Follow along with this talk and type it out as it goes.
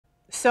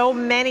So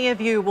many of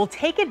you will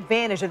take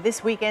advantage of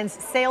this weekend's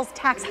sales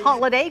tax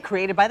holiday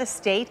created by the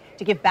state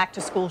to give back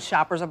to school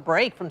shoppers a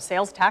break from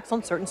sales tax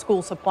on certain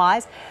school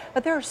supplies.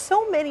 But there are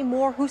so many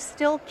more who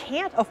still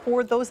can't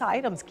afford those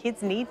items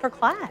kids need for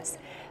class.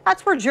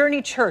 That's where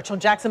Journey Church on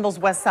Jacksonville's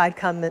west side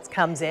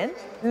comes in.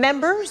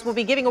 Members will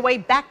be giving away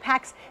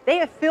backpacks they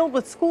have filled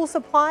with school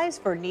supplies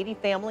for needy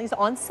families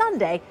on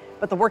Sunday.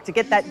 But the work to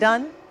get that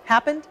done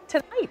happened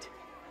tonight.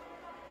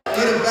 Get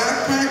a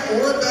backpack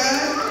or a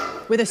bag.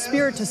 With a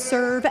spirit to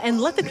serve and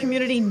let the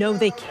community know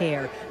they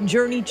care,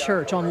 Journey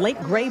Church on Lake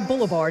Gray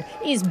Boulevard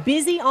is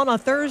busy on a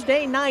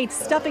Thursday night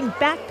stuffing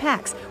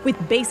backpacks with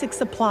basic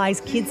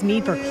supplies kids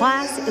need for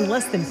class in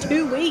less than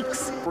 2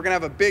 weeks. We're going to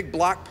have a big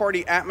block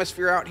party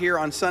atmosphere out here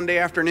on Sunday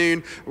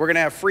afternoon. We're going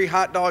to have free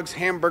hot dogs,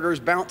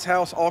 hamburgers, bounce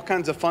house, all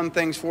kinds of fun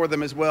things for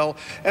them as well.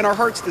 And our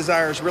heart's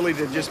desire is really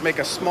to just make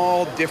a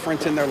small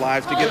difference in their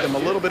lives, to give them a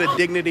little bit of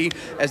dignity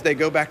as they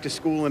go back to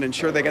school and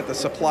ensure they get the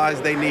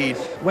supplies they need.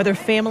 Whether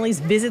families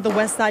visit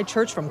the West Side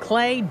Church from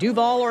Clay,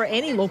 Duval, or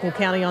any local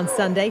county on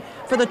Sunday,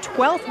 for the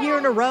 12th year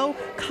in a row,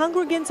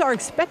 congregants are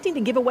expecting to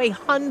give away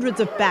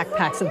hundreds of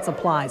backpacks and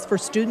supplies for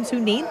students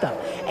who need them.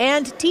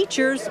 And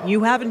teachers,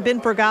 you haven't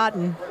been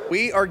forgotten.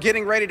 We are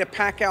getting ready to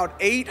pack out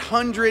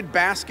 800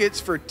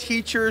 baskets for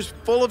teachers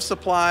full of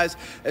supplies,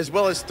 as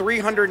well as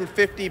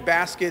 350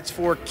 baskets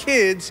for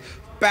kids,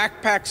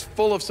 backpacks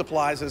full of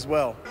supplies as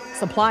well.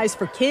 Supplies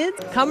for kids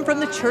come from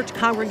the church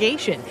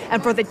congregation.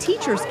 And for the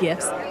teachers'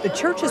 gifts, the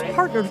church has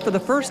partnered for the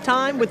first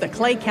time with the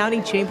Clay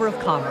County Chamber of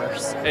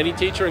Commerce. Any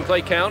teacher in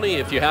Clay County,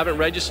 if you haven't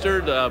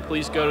registered,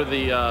 please go to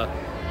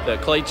the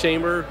Clay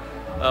Chamber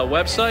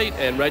website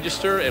and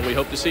register, and we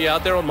hope to see you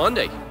out there on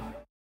Monday.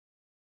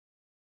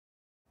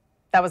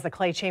 That was the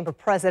Clay Chamber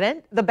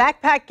president. The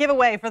backpack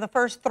giveaway for the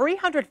first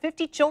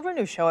 350 children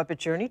who show up at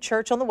Journey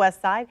Church on the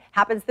west side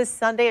happens this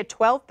Sunday at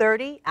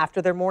 12:30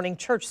 after their morning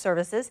church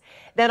services.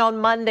 Then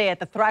on Monday at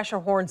the Thrasher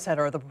Horn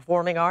Center of the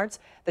Performing Arts,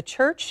 the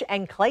church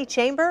and Clay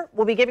Chamber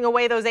will be giving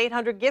away those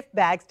 800 gift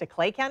bags to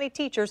Clay County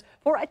teachers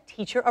for a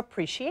teacher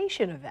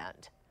appreciation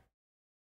event.